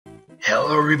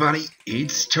Hello everybody,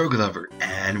 it's Togelover,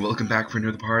 and welcome back for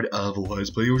another part of Let's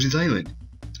Play Yoshi's Island.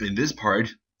 In this part,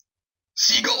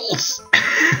 seagulls!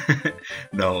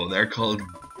 No, they're called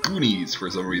Goonies for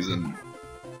some reason.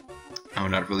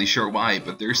 I'm not really sure why,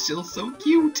 but they're still so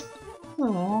cute!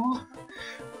 Aww.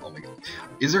 Oh my god.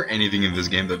 Is there anything in this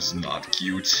game that's not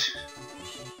cute?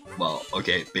 Well,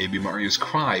 okay, Baby Mario's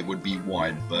cry would be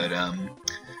one, but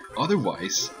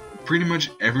otherwise, pretty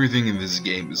much everything in this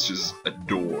game is just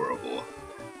adorable.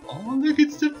 Oh, look,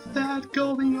 it's the fat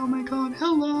gully. Oh my god,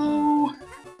 hello!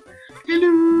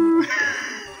 Hello!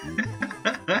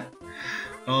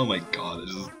 Oh my god,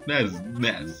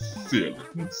 that's silly.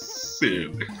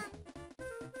 Silly.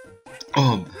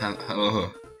 Oh,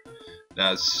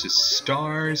 that's just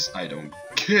stars. I don't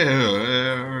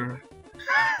care.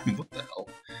 What the hell?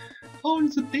 Oh,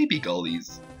 it's the baby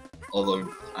gullies.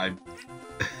 Although,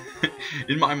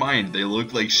 in my mind, they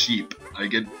look like sheep. I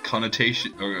get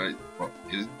connotation, or well,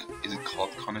 is it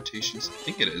called connotations? I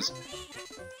think it is.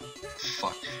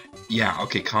 Fuck. Yeah,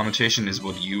 okay, connotation is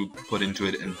what you put into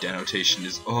it, and denotation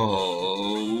is,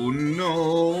 oh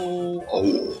no.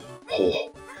 Oh,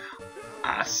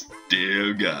 I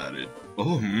still got it.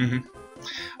 Oh,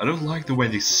 I don't like the way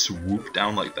they swoop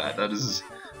down like that. That is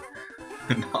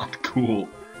not cool.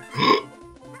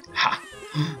 Ha!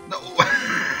 No!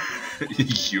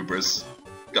 Hubris.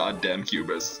 Goddamn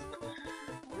hubris.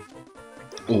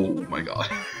 Oh my god.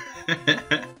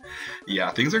 Yeah,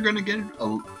 things are gonna get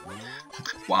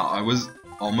wow, I was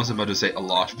almost about to say a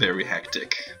lot very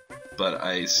hectic, but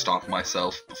I stopped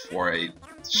myself before I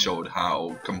showed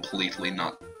how completely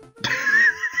not.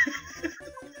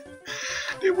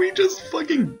 Did we just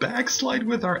fucking backslide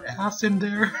with our ass in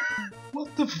there?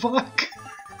 What the fuck?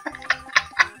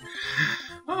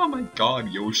 Oh my god,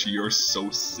 Yoshi, you're so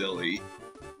silly.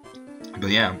 But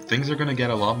yeah, things are gonna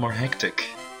get a lot more hectic.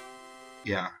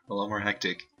 Yeah, a lot more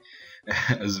hectic.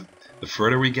 As the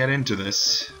further we get into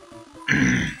this.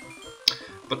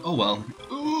 But oh well.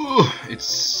 Ooh,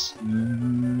 it's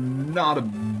not a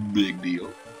big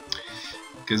deal.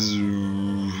 Because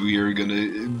we are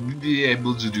gonna be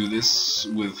able to do this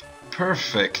with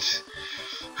perfect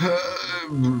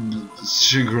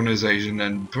synchronization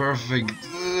and perfect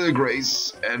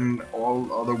grace and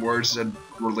all other words that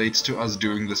relates to us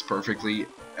doing this perfectly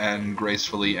and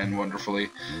gracefully and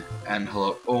wonderfully. And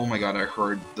hello, oh my god, I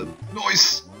heard the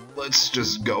noise. Let's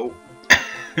just go.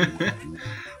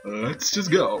 Let's just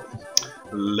go.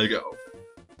 Lego.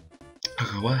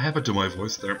 Okay, what happened to my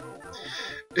voice there?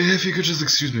 If you could just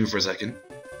excuse me for a second.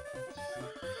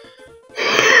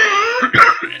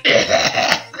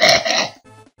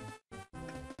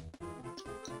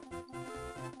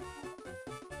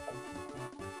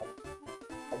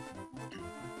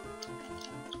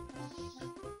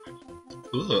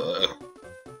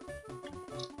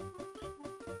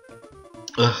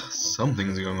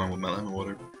 Something's going on with my lemon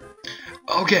water.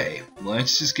 Okay,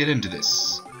 let's just get into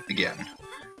this again.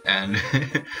 And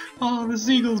oh, the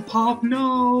seagulls pop!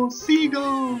 No,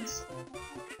 seagulls!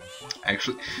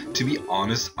 Actually, to be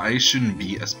honest, I shouldn't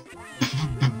be as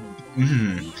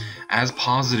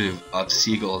positive of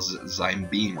seagulls as I'm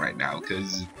being right now,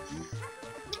 because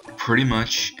pretty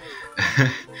much,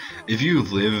 if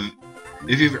you've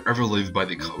ever lived by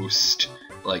the coast,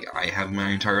 like I have my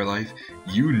entire life,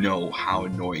 you know how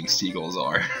annoying seagulls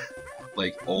are.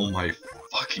 Like, oh my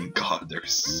fucking god, they're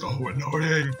so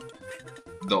annoying.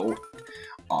 Though,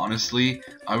 honestly,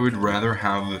 I would rather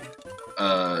have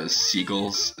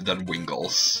seagulls than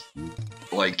wingulls.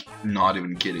 Like, not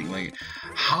even kidding. Like,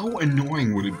 how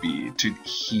annoying would it be to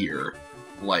hear,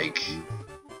 like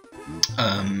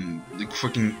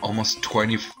fucking almost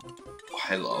 20.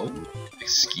 Hello?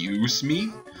 Excuse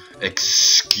me?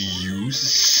 Excuse.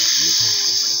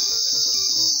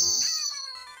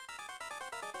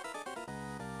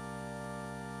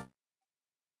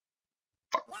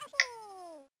 Fuck.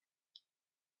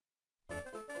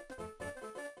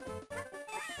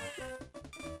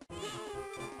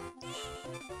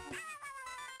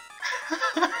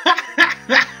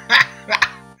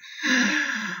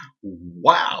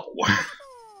 Wow.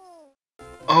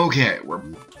 Okay, we're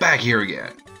back here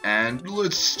again, and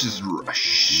let's just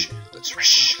rush. Let's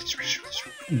rush.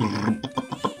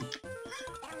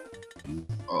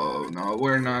 Oh no,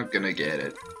 we're not gonna get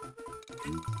it.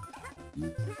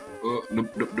 Oh,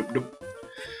 nope.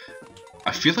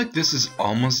 I feel like this is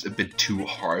almost a bit too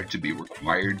hard to be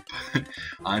required, but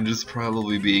I'm just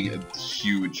probably being a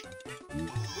huge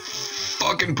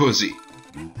fucking pussy.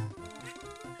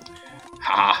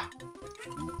 Ha!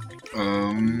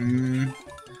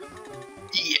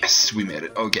 Yes, we made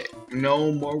it. Okay,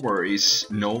 no more worries,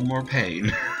 no more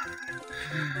pain.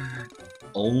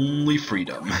 only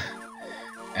freedom.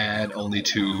 And only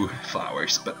 2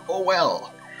 flowers, but oh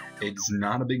well, it's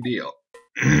not a big deal.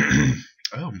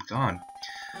 Oh my god.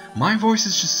 My voice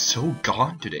is just so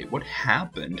gone today. What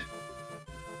happened?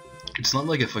 It's not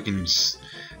like I fucking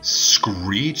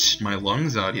screeched my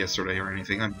lungs out yesterday or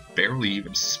anything. I barely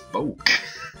even spoke.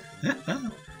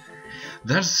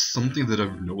 That's something that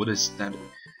I've noticed, that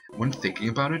when thinking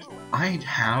about it, I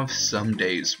have some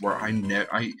days where I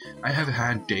have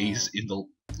had days in the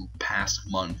past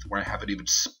month where I haven't even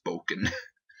spoken.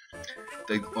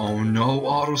 Like, oh no,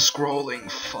 auto-scrolling,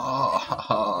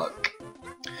 fuck.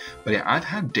 But yeah, I've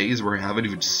had days where I haven't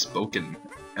even spoken,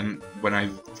 and when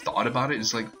I've thought about it,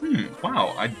 it's like,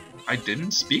 wow, I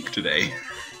didn't speak today.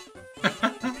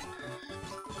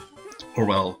 Or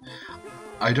well,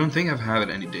 I don't think I've had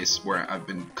any days where I've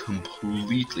been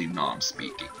completely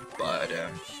non-speaking, but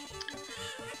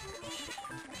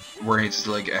where it's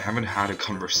like I haven't had a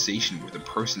conversation with a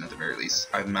person at the very least.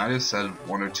 I might have said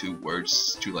 1 or 2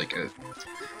 words to like a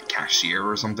cashier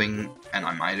or something, and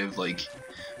I might have like,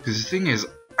 because the thing is,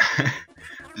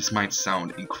 this might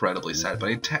sound incredibly sad, but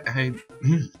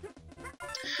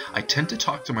I tend to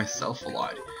talk to myself a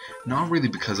lot. Not really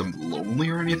because I'm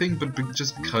lonely or anything, but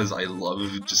just because I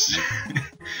love just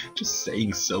just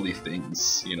saying silly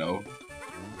things, you know.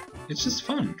 It's just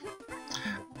fun.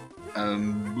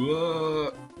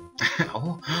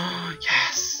 Oh,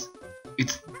 yes!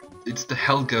 It's the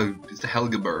Helga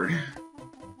bird.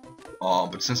 Oh,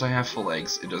 but since I have full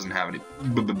legs, it doesn't have any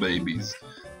babies.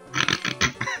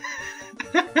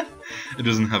 It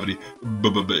doesn't have any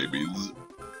babies.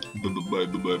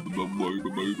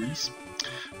 Babies.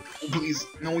 Oh, please,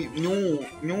 no,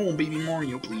 baby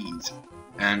Mario, please.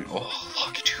 And oh,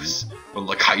 Lakitus, or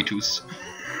Lakitus.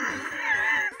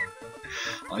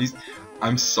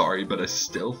 I'm sorry, but I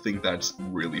still think that's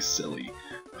really silly.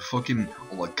 Fucking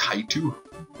Lakitu?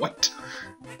 What?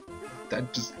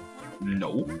 That just...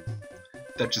 no.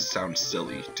 That just sounds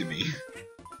silly to me.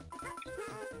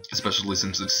 Especially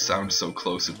since it sounds so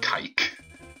close to kike.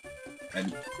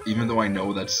 And even though I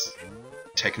know that's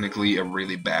technically a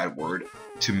really bad word,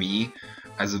 to me,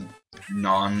 as a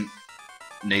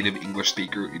non-native English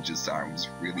speaker, it just sounds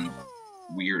really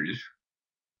weird.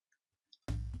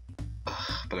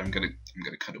 But I'm gonna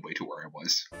cut away to where I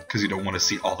was, because you don't want to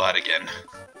see all that again.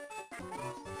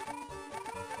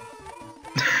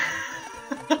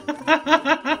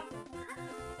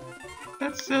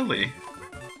 That's silly.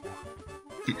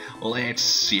 Well, that's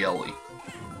silly.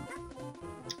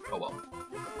 Oh well.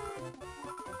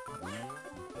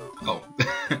 Oh,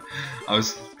 I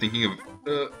was thinking of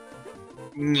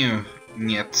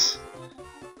niet.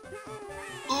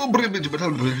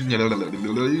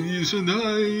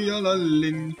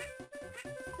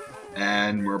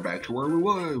 And we're back to where we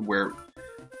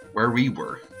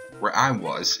were, where I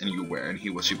was, and you were, and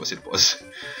he was, she was, it was.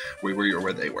 We were,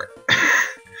 where they were.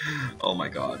 Oh my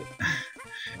god.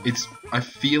 I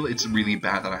feel it's really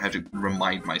bad that I have to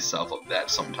remind myself of that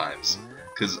sometimes,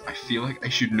 because I feel like I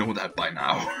should know that by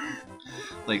now.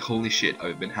 Like, holy shit,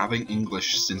 I've been having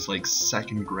English since like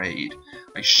 2nd grade.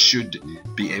 I should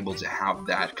be able to have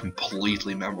that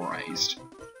completely memorized.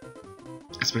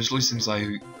 Especially since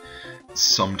I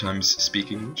sometimes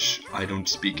speak English. I don't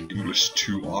speak English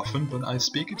too often, but I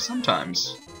speak it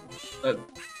sometimes.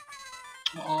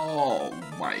 Oh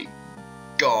my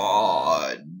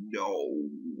god, no.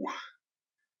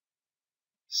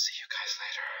 See you guys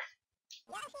later.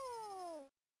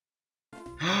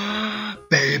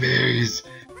 Babies!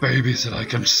 Babies that I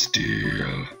can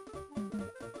steal.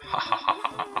 Ha ha ha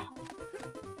ha ha.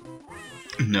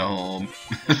 No.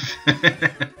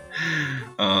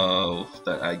 Oh,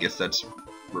 I guess that's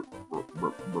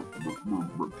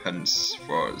repentance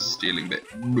for stealing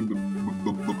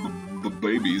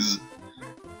babies.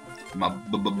 My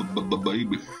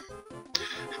baby.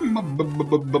 My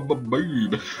baby.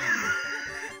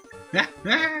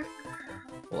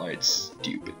 Well, it's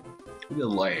stupid.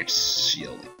 Well, it's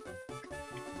silly.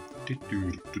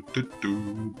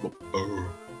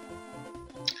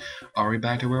 Are we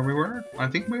back to where we were? I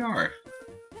think we are.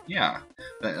 Yeah.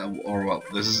 Or well,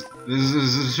 this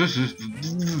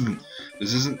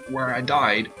isn't where I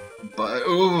died, but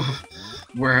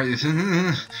where it's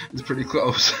pretty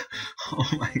close. Oh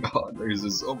my god, there's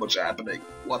just so much happening.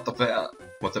 What the hell?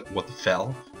 What the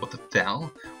fell? What the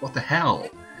fell? What the hell?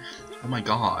 Oh my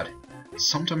god.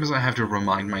 Sometimes I have to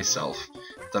remind myself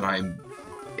that I'm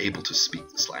able to speak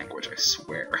this language, I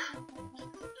swear.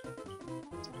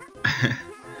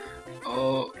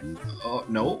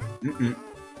 No.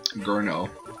 Girl, no.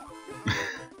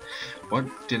 What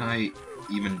did I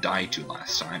even die to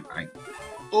last time?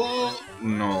 Oh,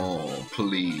 no,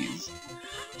 please.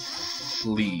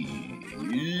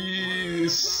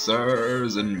 please,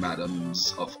 sirs and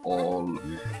madams of all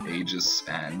ages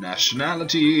and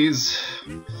nationalities.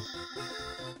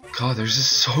 God, there's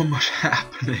just so much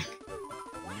happening.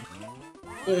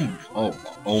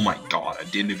 Oh my God, I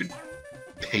didn't even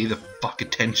pay the fuck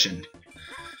attention.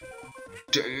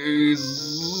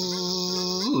 Jesus,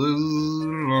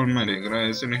 Almighty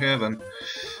Christ in heaven.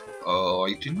 Oh,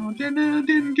 I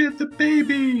didn't get the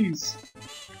babies.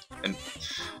 And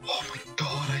oh my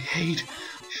God, I hate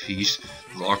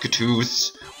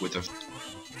Lakitus with a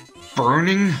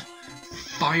burning,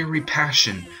 fiery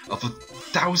passion of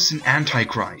 1,000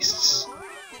 antichrists.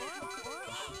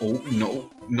 Oh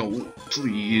no,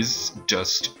 please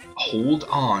just hold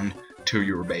on to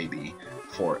your baby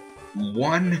for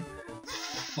 1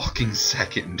 fucking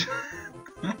second.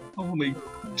 Holy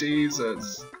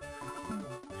Jesus.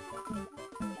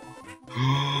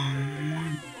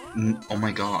 Oh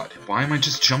my God, why am I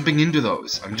just jumping into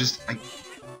those? I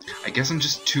guess I'm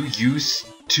just too used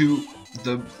to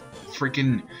the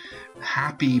freaking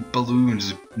happy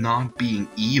balloons not being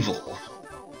evil.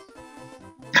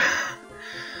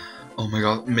 Oh my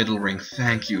God, middle ring,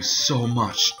 thank you so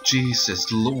much.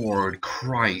 Jesus Lord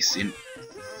Christ in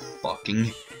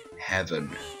fucking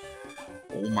heaven.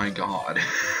 Oh my God.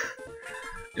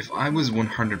 If I was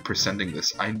 100%ing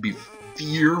this, I'd be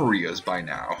furious by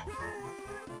now.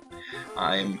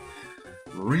 I'm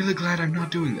really glad I'm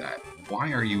not doing that.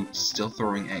 Why are you still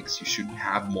throwing eggs? You shouldn't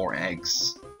have more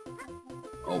eggs.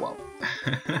 Oh well.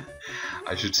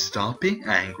 I should stop being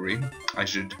angry. I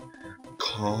should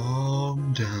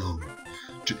calm down.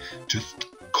 Just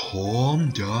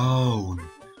calm down.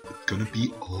 It's gonna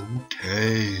be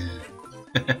okay.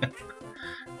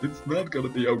 It's not gonna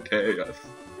be okay, I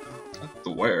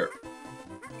swear.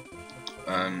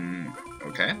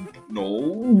 Okay.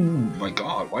 No, my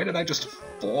God, why did I just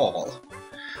fall?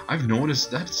 I've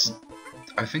noticed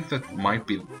I think that might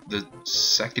be the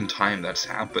second time that's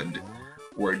happened,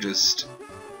 where I just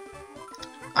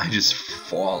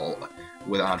fall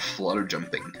without flutter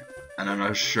jumping. And I'm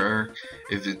not sure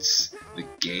if it's the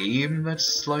game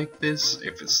that's like this,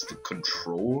 if it's the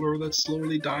controller that's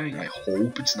slowly dying. I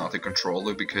hope it's not the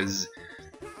controller, because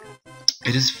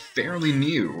it is fairly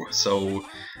new, so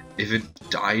if it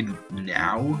died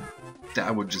now,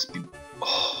 that would just be...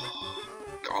 oh,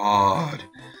 God.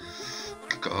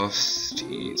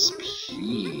 Ghosties,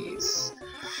 please.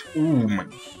 Oh my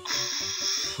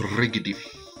friggity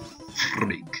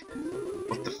frig.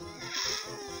 What the...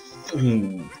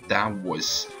 oh, that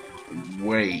was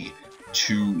way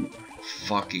too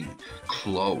fucking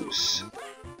close.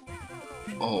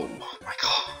 Oh my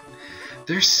God.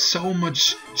 There's so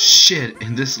much shit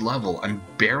in this level, I'm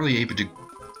barely able to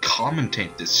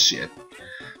commentate this shit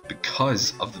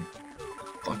because of the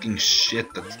fucking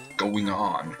shit that's going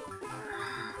on.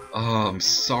 Oh, I'm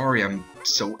sorry I'm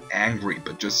so angry,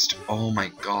 but just, oh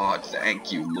my God,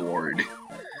 thank you, Lord,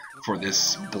 for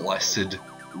this blessed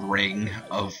ring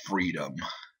of freedom.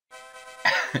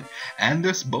 And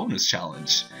this bonus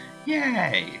challenge.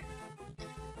 Yay!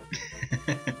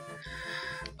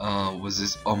 Was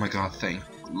this... oh my God, thank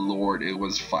Lord it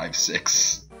was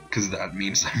 5-6, because that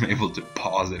means I'm able to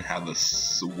pause and have a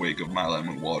swig of my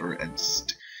lemon water and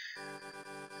just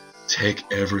take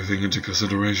everything into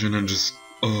consideration and just...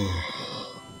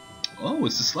 oh,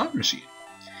 it's a slot machine.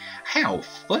 How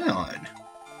fun!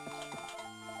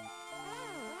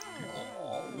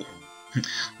 Oh.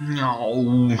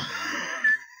 No.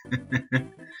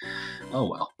 Oh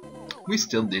well, we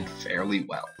still did fairly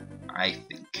well, I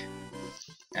think.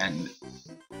 And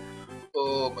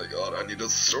oh my God, I need to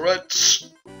stretch.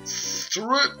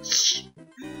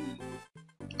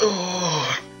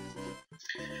 Oh.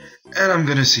 And I'm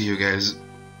gonna see you guys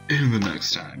in the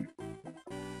next time.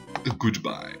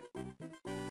 Goodbye.